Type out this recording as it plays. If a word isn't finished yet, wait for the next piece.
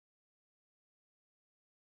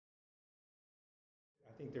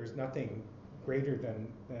think there's nothing greater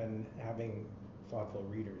than having thoughtful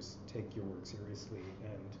readers take your work seriously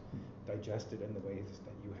and digest it in the ways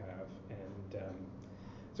that you have. And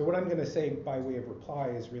so what I'm going to say by way of reply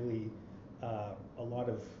is really a lot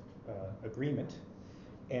of agreement.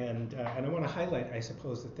 And I want to highlight, I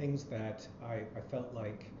suppose, the things that I felt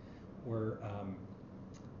like were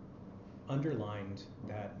underlined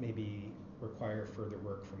that maybe require further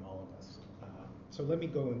work from all of us. So let me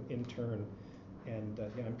go in turn, and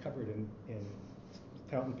I'm covered in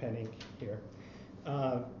fountain pen ink here.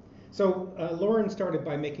 So Lauren started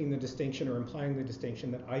by making the distinction, or implying the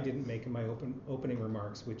distinction that I didn't make in my opening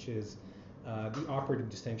remarks, which is the operative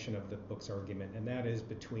distinction of the book's argument, and that is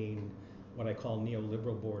between what I call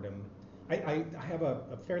neoliberal boredom. I have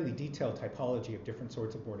a fairly detailed typology of different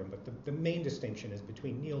sorts of boredom, but the main distinction is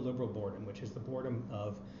between neoliberal boredom, which is the boredom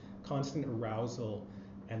of constant arousal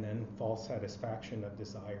and then false satisfaction of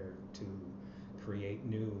desire to create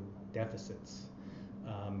new deficits,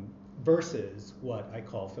 versus what I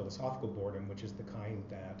call philosophical boredom, which is the kind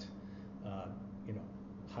that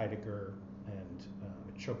Heidegger and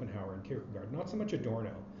Schopenhauer and Kierkegaard, not so much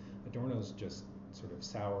Adorno. Adorno's just sort of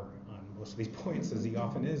sour on most of these points, as he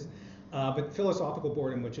often is. But philosophical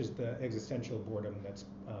boredom, which is the existential boredom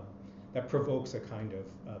that provokes a kind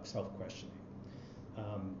of self-questioning.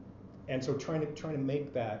 And so trying to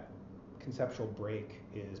make that conceptual break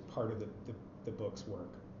is part of the book's work.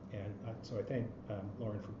 And so I thank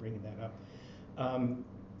Lauren for bringing that up.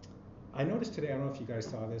 I noticed today, I don't know if you guys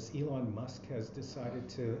saw this, Elon Musk has decided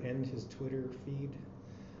to end his Twitter feed.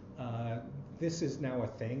 This is now a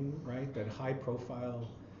thing, right? That high-profile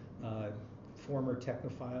former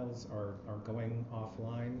technophiles are going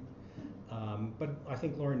offline. But I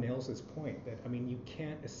think Lauren nails this point that, I mean, you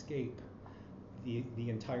can't escape the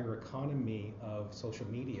entire economy of social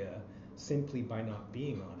media simply by not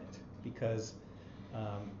being on it, because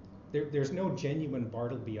there's no genuine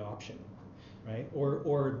Bartleby option, right?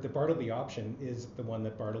 Or the Bartleby option is the one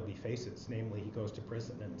that Bartleby faces, namely he goes to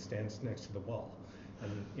prison and stands next to the wall,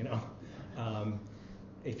 and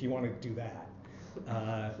if you want to do that.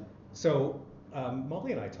 So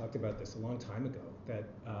Molly and I talked about this a long time ago,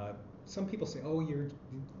 that some people say, oh,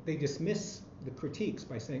 they dismiss the critiques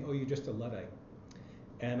by saying, oh, you're just a Luddite.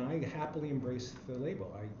 And I happily embrace the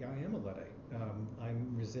label. I am a Luddite.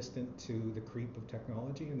 I'm resistant to the creep of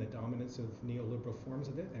technology and the dominance of neoliberal forms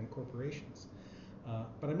of it and corporations.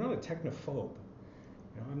 But I'm not a technophobe.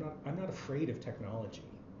 I'm not afraid of technology.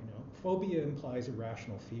 Phobia implies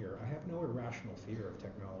irrational fear. I have no irrational fear of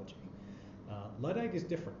technology. Luddite is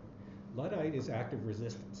different. Luddite is active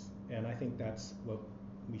resistance, and I think that's what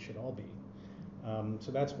we should all be.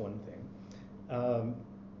 So that's one thing.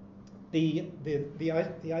 The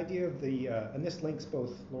idea of and this links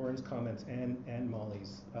both Lauren's comments and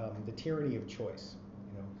Molly's, the tyranny of choice.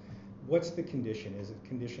 What's the condition? Is it a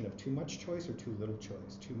condition of too much choice or too little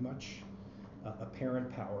choice? Too much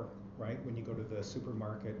apparent power, right? When you go to the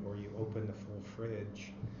supermarket or you open the full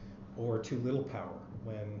fridge, or too little power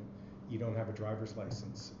when you don't have a driver's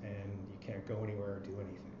license and you can't go anywhere or do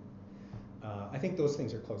anything. I think those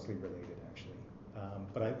things are closely related, actually.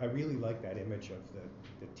 But I really like that image of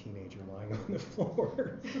the teenager lying on the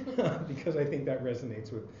floor because I think that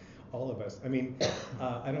resonates with all of us. I mean,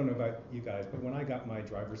 I don't know about you guys, but when I got my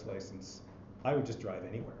driver's license, I would just drive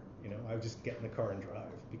anywhere. I would just get in the car and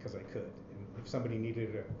drive because I could. And if somebody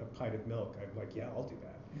needed a pint of milk, I'd be like, yeah, I'll do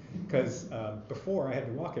that. Because before I had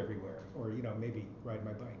to walk everywhere, or maybe ride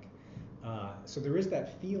my bike. So there is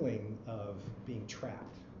that feeling of being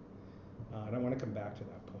trapped, and I want to come back to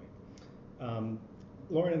that point.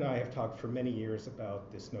 Lauren and I have talked for many years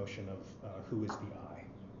about this notion of who is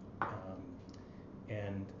the I,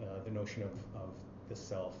 and the notion of the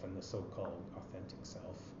self and the so-called authentic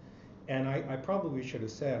self. And I probably should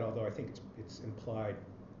have said, although I think it's implied,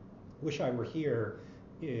 wish I were here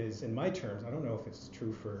is, in my terms, I don't know if it's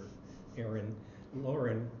true for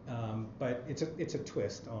Lauren, but it's a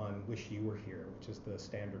twist on wish you were here, which is the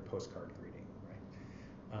standard postcard greeting,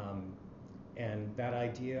 right? And that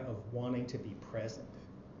idea of wanting to be present.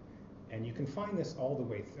 And you can find this all the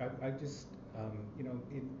way through. I just,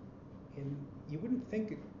 you wouldn't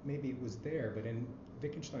think maybe it was there, but in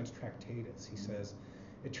Wittgenstein's Tractatus, he says,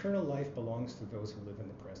 eternal life belongs to those who live in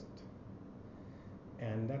the present.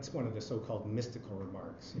 And that's one of the so-called mystical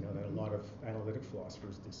remarks, that a lot of analytic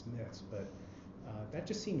philosophers dismiss, but that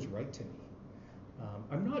just seems right to me.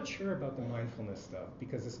 I'm not sure about the mindfulness stuff,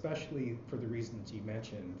 because especially for the reasons you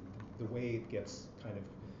mentioned, the way it gets kind of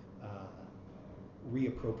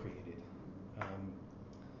reappropriated.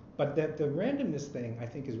 But the randomness thing, I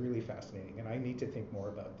think, is really fascinating, and I need to think more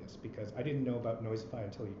about this, because I didn't know about Noisify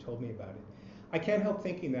until you told me about it. I can't help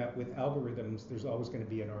thinking that with algorithms, there's always going to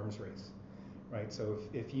be an arms race, right? So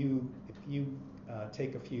if you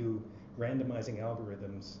take a few randomizing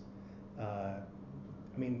algorithms,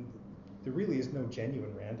 I mean, there really is no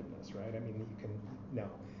genuine randomness, right? I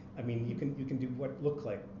mean, you can do what look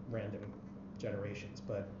like random generations,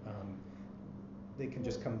 but they can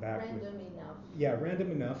just come back random enough. Yeah,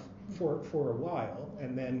 random enough for a while,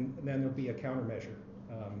 and then there'll be a countermeasure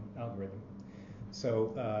algorithm.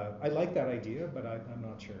 So I like that idea, but I'm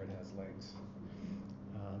not sure it has legs.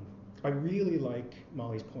 I really like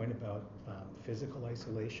Molly's point about physical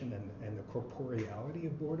isolation and the corporeality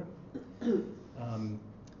of boredom.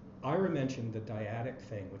 Ira mentioned the dyadic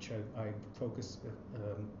thing, which I focus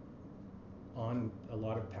on a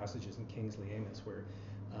lot of passages in Kingsley Amis, where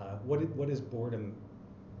what is boredom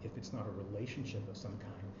if it's not a relationship of some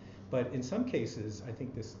kind? But in some cases, I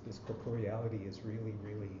think this corporeality is really,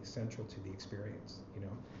 really central to the experience, you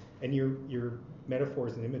know. And your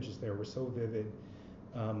metaphors and images there were so vivid.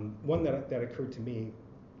 One that occurred to me,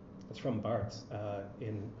 it's from Barthes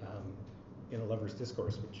in A Lover's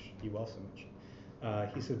Discourse, which you also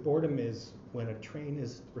mentioned. He says, boredom is when a train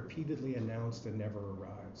is repeatedly announced and never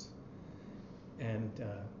arrives. And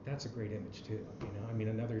that's a great image too, you know. I mean,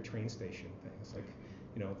 another train station thing. It's like,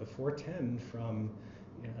 you know, the 410 from,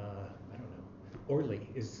 I don't know, Orly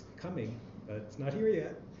is coming, but it's not here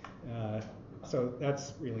yet. So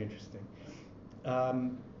that's really interesting.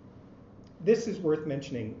 This is worth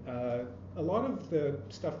mentioning. A lot of the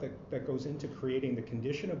stuff that goes into creating the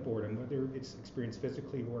condition of boredom, whether it's experienced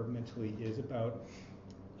physically or mentally, is about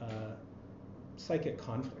psychic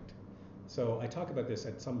conflict. So I talk about this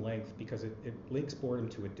at some length because it links boredom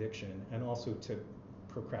to addiction and also to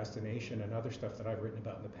procrastination and other stuff that I've written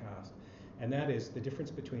about in the past. And that is the difference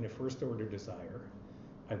between a first order desire,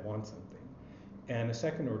 I want something, and a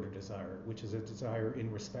second order desire, which is a desire in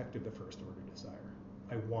respect of the first order desire.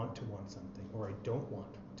 I want to want something, or I don't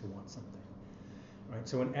want to want something. Right?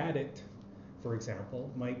 So an addict, for example,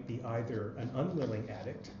 might be either an unwilling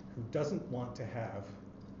addict who doesn't want to have,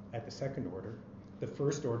 at the second order, the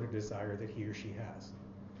first order desire that he or she has.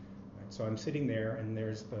 Right? So I'm sitting there and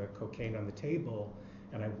there's the cocaine on the table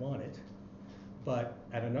and I want it, but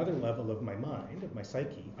at another level of my mind, of my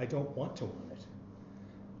psyche, I don't want to want it.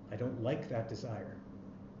 I don't like that desire.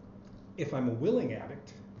 If I'm a willing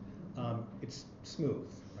addict, it's smooth,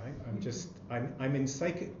 right? I'm in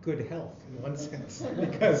psychic good health in one sense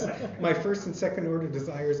because my first and second order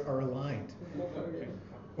desires are aligned. Wholehearted.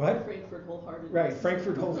 What? Frankfurt wholeheartedness. Right,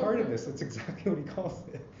 Frankfurt wholeheartedness. That's exactly what he calls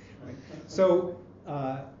it. Right? So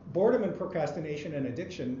boredom and procrastination and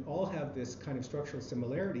addiction all have this kind of structural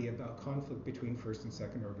similarity about conflict between first and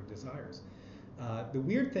second order desires. The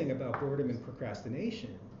weird thing about boredom and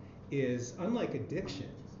procrastination is, unlike addiction,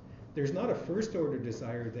 there's not a first order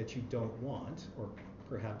desire that you don't want, or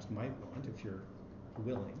perhaps might want if you're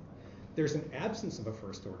willing. There's an absence of a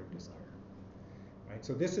first order desire. Right?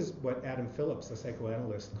 So this is what Adam Phillips, the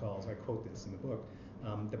psychoanalyst, calls, I quote this in the book,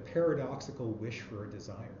 the paradoxical wish for a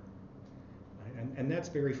desire. Right? And that's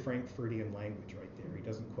very Frankfurtian language right there. He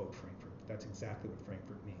doesn't quote Frankfurt. That's exactly what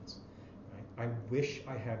Frankfurt means. Right? I wish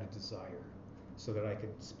I had a desire so that I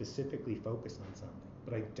could specifically focus on something,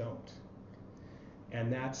 but I don't. And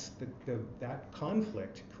that's that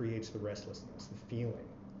conflict creates the restlessness, the feeling.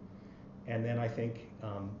 And then I think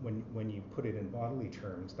when you put it in bodily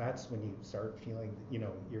terms, that's when you start feeling, you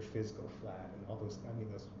know, your physical flat and all those. I mean,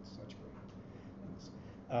 those are such great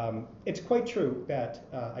things. It's quite true that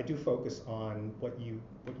I do focus on what you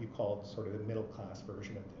called sort of the middle class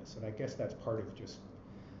version of this, and I guess that's part of just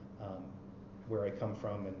where I come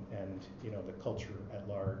from and you know, the culture at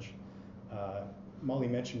large. Molly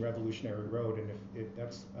mentioned Revolutionary Road, and if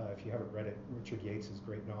you haven't read it, Richard Yates'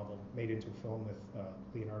 great novel, made into a film with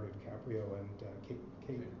Leonardo DiCaprio and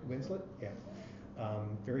Kate Winslet. Yeah,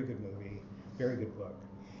 very good movie, very good book,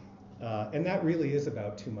 and that really is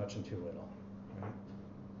about too much and too little, right?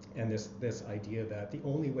 And this idea that the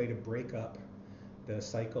only way to break up the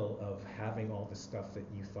cycle of having all the stuff that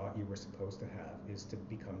you thought you were supposed to have is to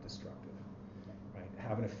become destructive, right?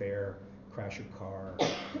 Have an affair, crash your car,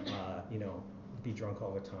 you know, be drunk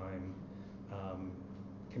all the time,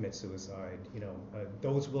 commit suicide, you know,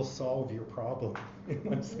 those will solve your problem in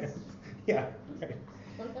one sense. Yeah, right.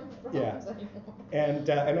 Yeah. And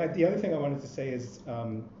the other thing I wanted to say is,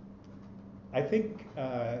 I think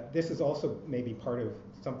this is also maybe part of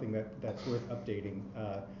something that's worth updating.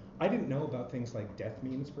 I didn't know about things like death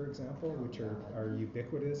memes, for example, which are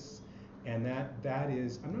ubiquitous. And that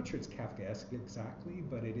is, I'm not sure it's Kafkaesque exactly,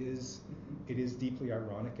 but it is deeply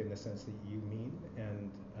ironic in the sense that you mean.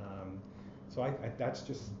 And so that's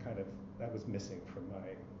just kind of, that was missing from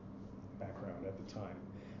background at the time.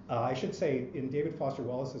 I should say, in David Foster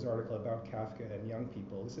Wallace's article about Kafka and young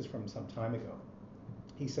people, this is from some time ago,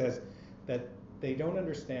 he says that they don't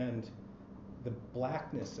understand the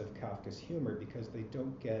blackness of Kafka's humor because they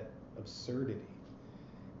don't get absurdity.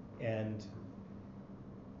 And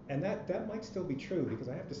that might still be true, because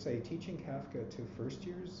I have to say, teaching Kafka to first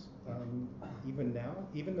years, even now,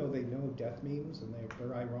 even though they know death memes and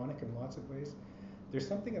they're ironic in lots of ways, there's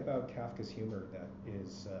something about Kafka's humor that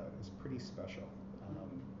is pretty special.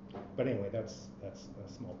 But anyway, that's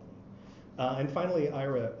a small point. And finally,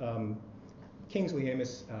 Ira, Kingsley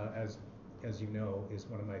Amis, as you know, is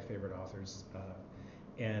one of my favorite authors.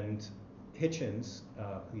 And Hitchens,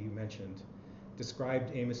 who you mentioned,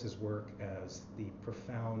 described Amis's work as the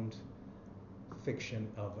profound fiction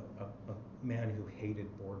of a man who hated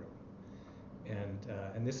boredom.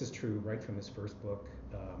 And this is true right from his first book,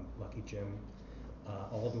 Lucky Jim,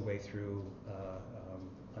 all the way through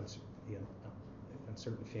the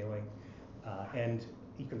Uncertain Feeling. And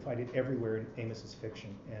you can find it everywhere in Amis's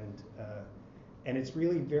fiction. And it's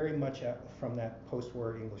really very much from that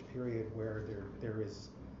post-war English period where there is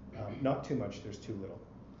not too much, there's too little.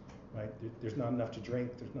 Right? There's not enough to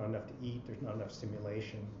drink, there's not enough to eat, there's not enough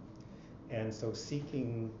stimulation. And so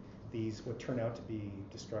seeking these, what turn out to be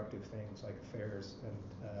destructive things like affairs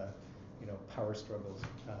and power struggles,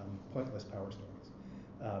 pointless power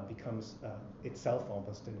struggles, becomes itself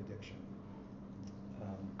almost an addiction.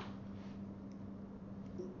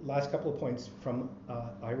 Last couple of points from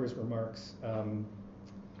Ira's remarks.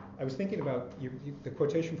 I was thinking about the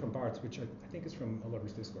quotation from Barthes, which I think is from A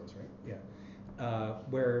Lover's Discourse, right? Yeah.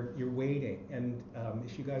 Where you're waiting, and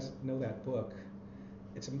if you guys know that book,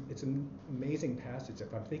 it's an amazing passage.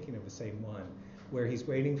 If I'm thinking of the same one, where he's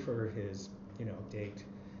waiting for his date,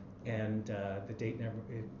 and the date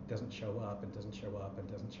doesn't show up and doesn't show up and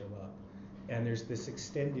doesn't show up, and there's this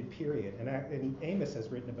extended period. And Amos has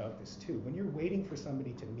written about this too. When you're waiting for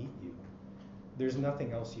somebody to meet you, there's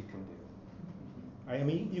nothing else you can do. I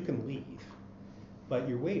mean, you can leave, but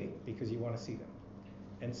you're waiting because you want to see them.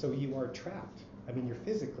 And so you are trapped. I mean, you're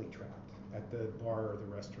physically trapped at the bar or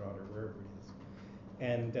the restaurant or wherever it is.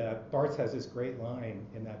 And Barthes has this great line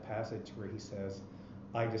in that passage where he says,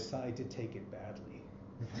 "I decide to take it badly."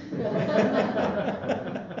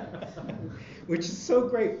 Which is so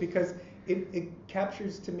great because it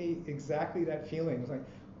captures to me exactly that feeling. It's like,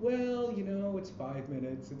 well, it's 5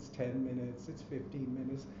 minutes, it's 10 minutes, it's 15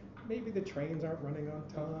 minutes. Maybe the trains aren't running on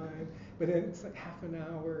time, but then it's like half an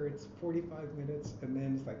hour, it's 45 minutes, and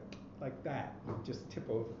then it's like that, you just tip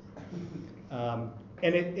over.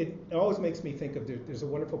 And it always makes me think of, there's a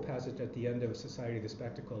wonderful passage at the end of Society of the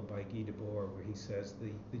Spectacle by Guy Debord, where he says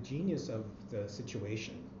the genius of the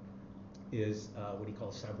situation is what he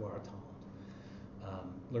calls savoir attendre,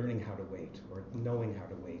 learning how to wait, or knowing how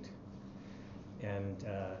to wait.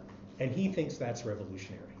 And he thinks that's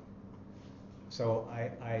revolutionary. So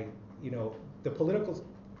the political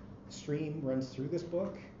stream runs through this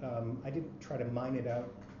book. I didn't try to mine it out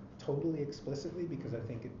totally explicitly because I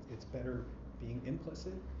think it's better being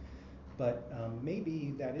implicit. But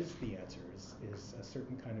maybe that is the answer, is a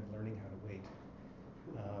certain kind of learning how to wait.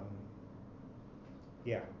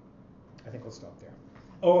 Yeah, I think we'll stop there.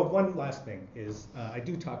 Oh, one last thing is I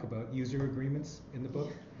do talk about user agreements in the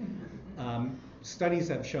book. Studies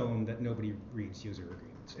have shown that nobody reads user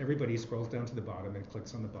agreements. Everybody scrolls down to the bottom and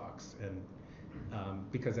clicks on the box, and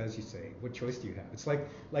because, as you say, what choice do you have? It's like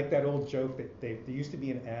that old joke that there used to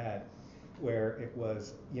be an ad where it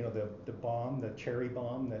was, the bomb, the cherry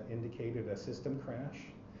bomb that indicated a system crash,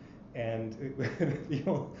 and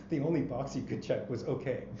the only box you could check was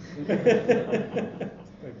okay.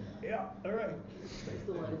 Like, yeah, all right. That's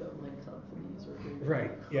the line about my cup from the user agreement.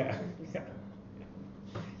 Right. Yeah. Yeah.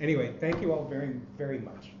 Anyway, thank you all very, very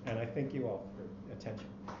much, and I thank you all for attention.